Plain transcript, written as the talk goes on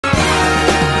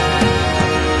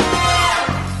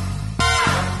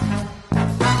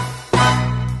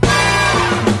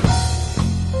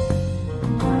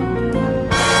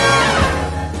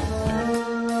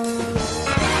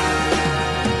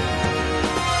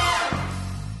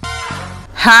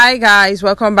Hi guys,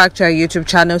 welcome back to our YouTube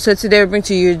channel. So today we bring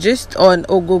to you just on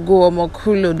Ogogo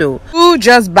Omokulodo, who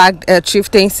just bagged a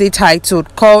chieftaincy title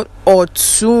called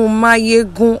Otun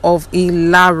Mayegun of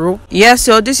Ilaro. Yes,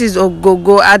 so this is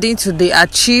Ogogo adding to the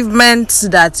achievements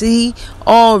that he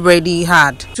already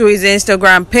had to his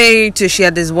Instagram page to share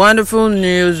this wonderful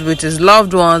news with his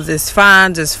loved ones, his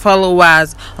fans, his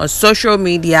followers on social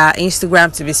media,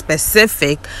 Instagram to be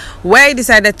specific, where he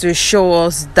decided to show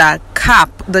us that cap,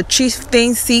 the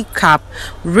chieftaincy cap.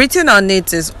 Written on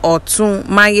it is Otun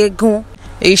Mayegun.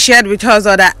 He shared with us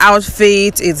other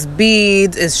outfits, its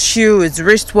beads, its shoes, its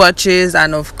wristwatches,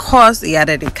 and of course he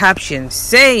added a caption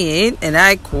saying, and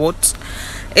I quote,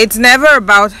 "It's never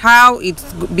about how it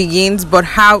begins but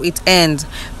how it ends.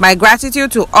 My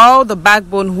gratitude to all the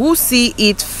backbone who see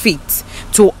it fit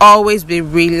to always be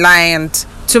reliant.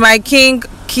 To my king,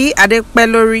 Ki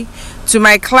Adekpelori, to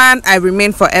my clan, I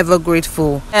remain forever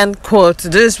grateful." End quote.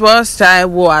 This was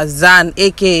Taiwo Hassan,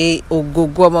 aka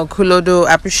Ogogo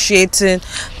Omokulodo, appreciating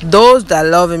those that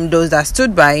love him, those that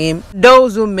stood by him,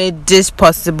 those who made this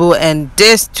possible and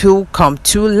this to come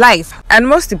to life. And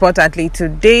most importantly,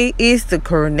 today is the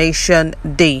coronation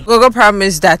day. Ogogo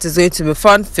promised that it's going to be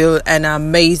fun-filled and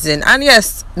amazing. And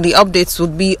yes, the updates will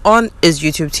be on his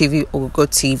YouTube TV, Ogogo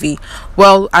TV.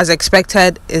 Well, as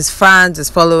expected, his fans, his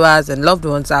followers, and loved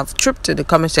ones have trooped to the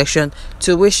comment section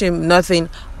to wish him nothing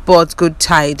but good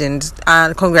tidings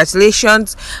and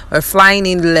congratulations. We're flying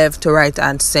in left to right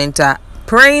and center,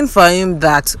 praying for him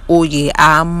that Oye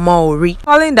Amori.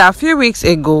 Calling that a few weeks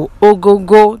ago,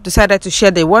 Ogogo decided to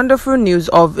share the wonderful news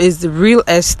of his real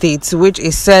estate, which he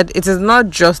said it is not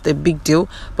just a big deal,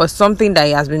 but something that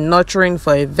he has been nurturing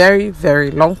for a very,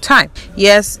 very long time.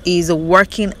 Yes, he's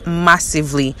working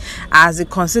massively as he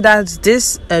considers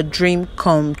this a dream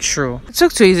come true. He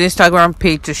took to his Instagram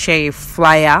page to share a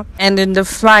flyer, and in the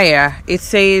flyer it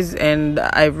says, and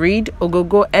I read,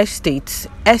 Ogogo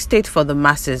Estate for the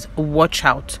masses, watch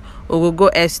out. Ogogo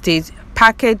Estate,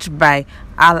 packaged by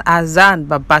Al-Azan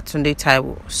Babatunde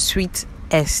Taiwo, sweet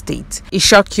estate. It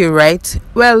shocked you, right?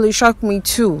 Well, it shocked me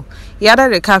too. He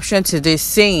added a caption to this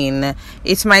saying,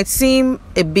 "It might seem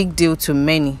a big deal to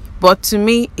many, but to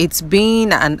me it's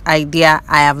been an idea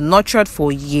I have nurtured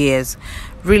for years.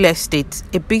 Real estate,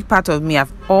 a big part of me.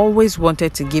 I've always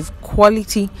wanted to give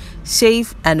quality,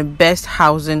 safe and best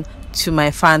housing to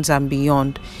my fans and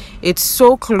beyond. It's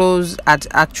so close at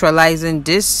actualizing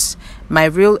this, my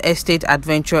real estate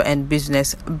adventure and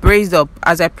business. Brace up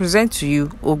as I present to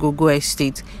you Ogogo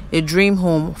Estate, a dream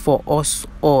home for us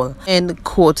all." End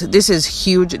quote. This is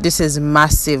huge. This is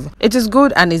massive. It is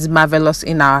good and is marvelous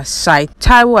in our sight.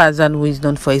 Taiwo Hassan, who is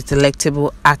known for his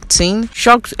delectable acting,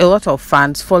 shocked a lot of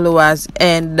fans, followers,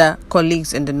 and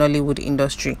colleagues in the Nollywood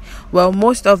industry. Well,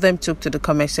 most of them took to the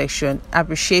comment section,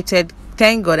 appreciated,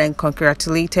 thank God, and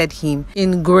congratulated him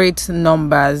in great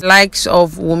numbers. Likes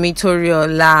of Wumi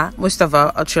Toriola,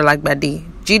 Mustafa Ocholagbade,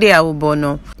 Jide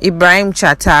Awubono, Ibrahim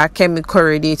Chata, Kemi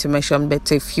Korede, to mention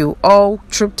but a few, all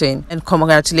trooped in and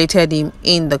congratulated him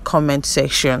in the comment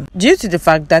section. Due to the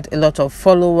fact that a lot of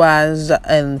followers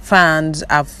and fans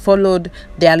have followed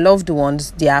their loved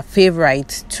ones, their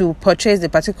favorites, to purchase a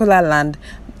particular land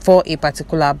for a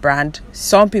particular brand,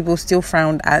 some people still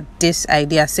frowned at this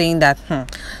idea, saying that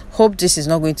hope this is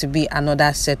not going to be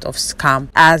another set of scam,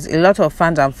 as a lot of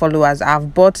fans and followers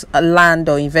have bought land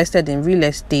or invested in real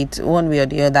estate one way or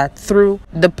the other through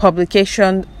the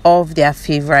publication of their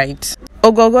favorite.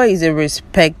 Ogogo is a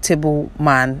respectable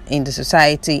man in the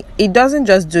society. He doesn't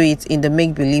just do it in the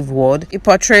make-believe world. He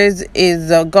portrays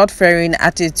his God-fearing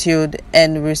attitude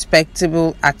and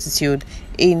respectable attitude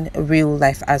in real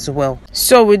life as well.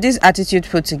 So with this attitude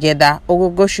put together,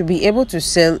 Ogogo should be able to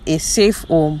sell a safe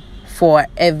home for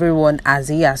everyone as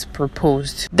he has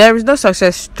proposed. There is no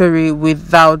success story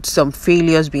without some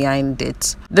failures behind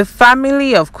it. The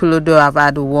family of Kulodo have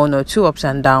had one or two ups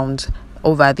and downs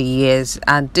over the years,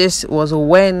 and this was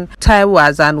when Taiwo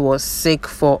Hassan was sick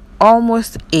for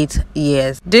almost 8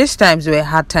 years. These times were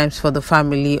hard times for the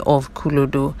family of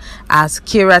Kulodo, as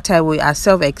Kira Taiwo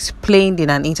herself explained in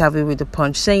an interview with The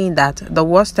Punch, saying that the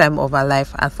worst time of her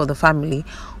life and for the family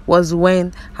was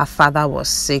when her father was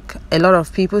sick. A lot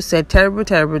of people said terrible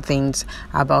things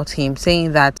about him,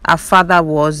 saying that her father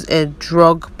was a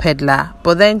drug peddler,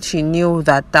 but then she knew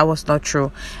that that was not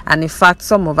true. And in fact,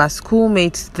 some of her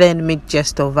schoolmates then made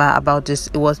jest of her about this.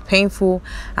 It was painful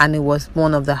and it was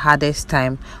one of the hardest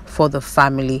time for the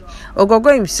family.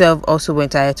 Ogogo himself also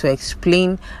went ahead to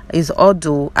explain his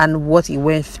ordeal and what he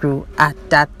went through at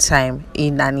that time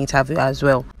in an interview as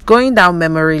well. Going down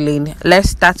memory lane, let's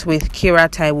start with Kira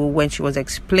Taiwo when she was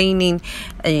explaining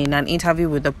in an interview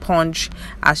with The Punch,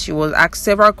 as she was asked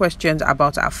several questions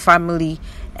about her family.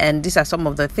 And these are some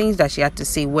of the things that she had to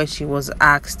say when she was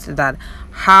asked that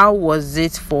how was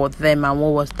it for them and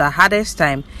what was the hardest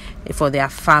time for their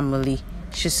family.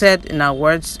 She said in her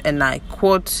words, and I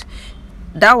quote,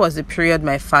 "That was the period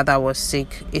my father was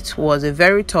sick. It was a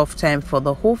very tough time for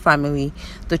the whole family.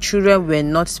 The children were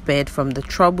not spared from the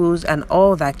troubles and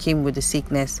all that came with the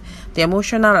sickness. The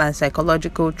emotional and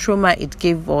psychological trauma it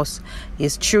gave us,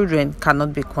 his children,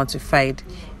 cannot be quantified.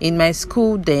 In my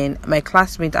school then, my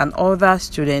classmates and other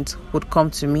students would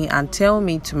come to me and tell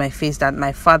me to my face that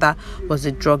my father was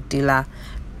a drug dealer.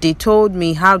 They told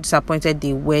me how disappointed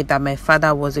they were that my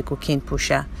father was a cocaine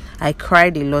pusher. I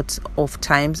cried a lot of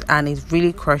times and it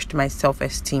really crushed my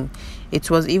self-esteem.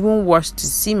 It was even worse to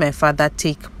see my father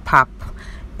take pap,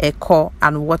 EREKE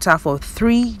and water for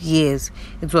 3 years.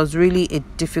 It was really a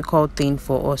difficult thing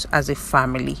for us as a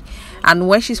family." And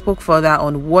when she spoke further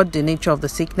on what the nature of the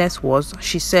sickness was,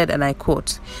 she said, and I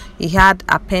quote, "He had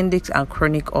appendix and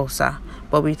chronic ulcer,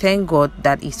 but we thank God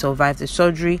that he survived the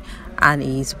surgery and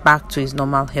he is back to his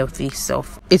normal healthy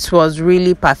self." It was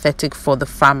really pathetic for the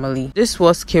family. This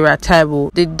was Kira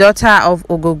Taiwo, the daughter of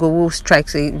Ogogo, who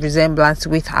strikes a resemblance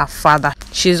with her father.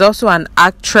 She's also an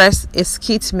actress, a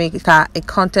skit maker, a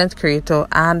content creator,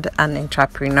 and an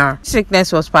entrepreneur.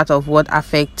 Sickness was part of what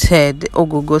affected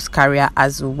Ogogo's career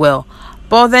as well.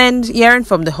 But then, hearing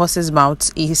from the horse's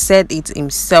mouth, he said it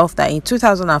himself that in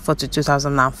 2004 to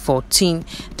 2014,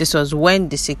 this was when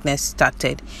the sickness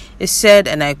started. He said,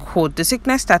 and I quote, "The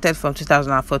sickness started from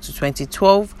 2004 to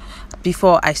 2012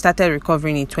 before I started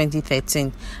recovering in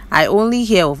 2013. I only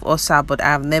hear of ulcer, but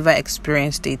I have never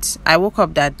experienced it. I woke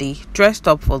up that day, dressed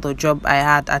up for the job I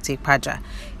had at a paja.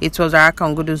 It was IREKE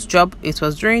Ngodo's job. It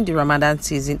was during the Ramadan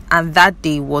season, and that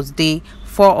day was day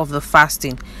 4 of the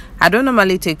fasting. I don't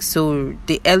normally take suhoor,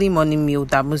 the early morning meal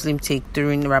that Muslims take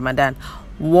during Ramadan.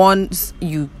 Once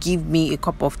you give me a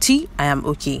cup of tea, I am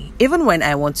okay. Even when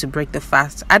I want to break the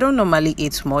fast, I don't normally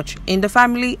eat much. In the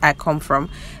family I come from,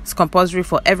 it's compulsory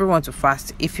for everyone to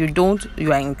fast. If you don't,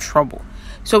 you are in trouble."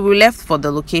 So we left for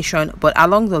the location, but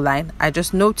along the line, I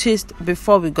just noticed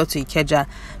before we got to Ikeja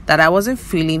that I wasn't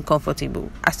feeling comfortable.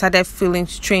 I started feeling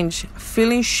strange,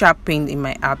 feeling sharp pain in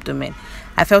my abdomen.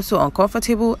 I felt so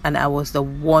uncomfortable and I was the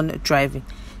one driving.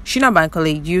 Shina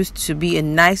Bankole used to be a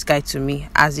nice guy to me,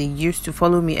 as he used to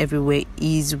follow me everywhere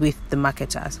he's with the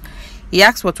marketers. He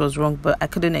asked what was wrong, but I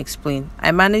couldn't explain.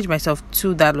 I managed myself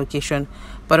to that location,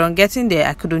 but on getting there,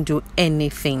 I couldn't do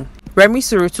anything. Remi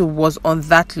Surutu was on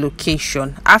that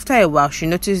location. After a while, she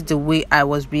noticed the way I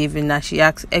was behaving and she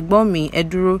asked, "Egbon mi,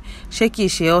 Eduro, Sheki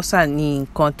Sheosa ni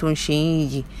nkan ton se yin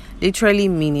yi," literally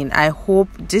meaning, "I hope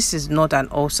this is not an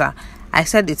ulcer." I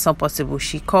said it's not possible.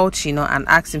 She called Shino and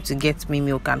asked him to get me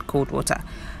milk and cold water.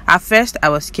 At first, I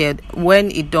was scared when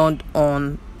it dawned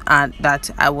on that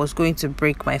I was going to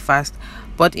break my fast,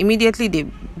 but immediately they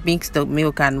mixed the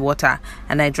milk and water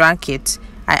and I drank it.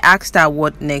 I asked her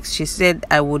what next. She said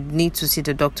I would need to see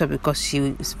the doctor because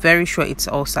she is very sure it's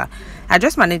ulcer. I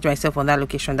just managed myself on that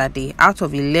location that day. Out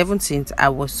of 11 things I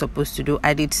was supposed to do,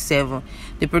 I did 7.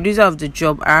 The producer of the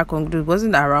job, IREKE Ngodo,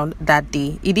 wasn't around that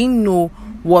day. He didn't know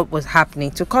what was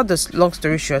happening. To cut this long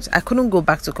story short, I couldn't go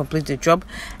back to complete the job.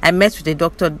 I met with the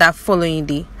doctor that following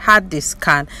day, had the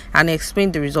scan, and he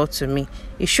explained the result to me.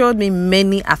 He showed me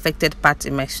many affected parts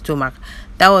in my stomach.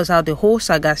 That was how the whole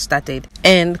saga started.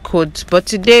 End quote. But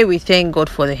today we thank God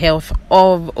for the health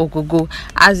of Ogogo,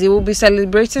 as he will be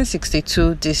celebrating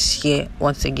 62 this year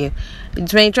once again.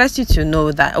 It may interest you to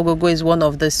know that Ogogo is one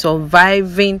of the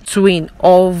surviving twin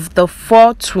of the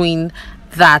 4 twins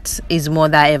that his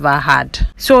mother ever had.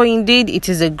 So indeed, it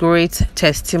is a great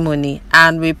testimony,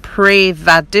 and we pray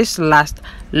that this lasts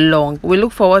long. We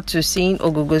look forward to seeing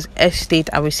Ogogo's estate,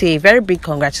 and we say a very big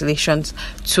congratulations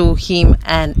to him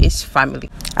and his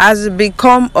family. Has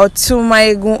become otun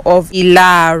mayegun of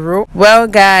Ilaro. Well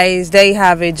guys, there you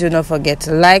have it. Do not forget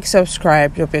to like,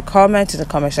 subscribe, drop a comment in the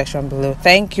comment section below.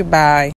 Thank you. Bye.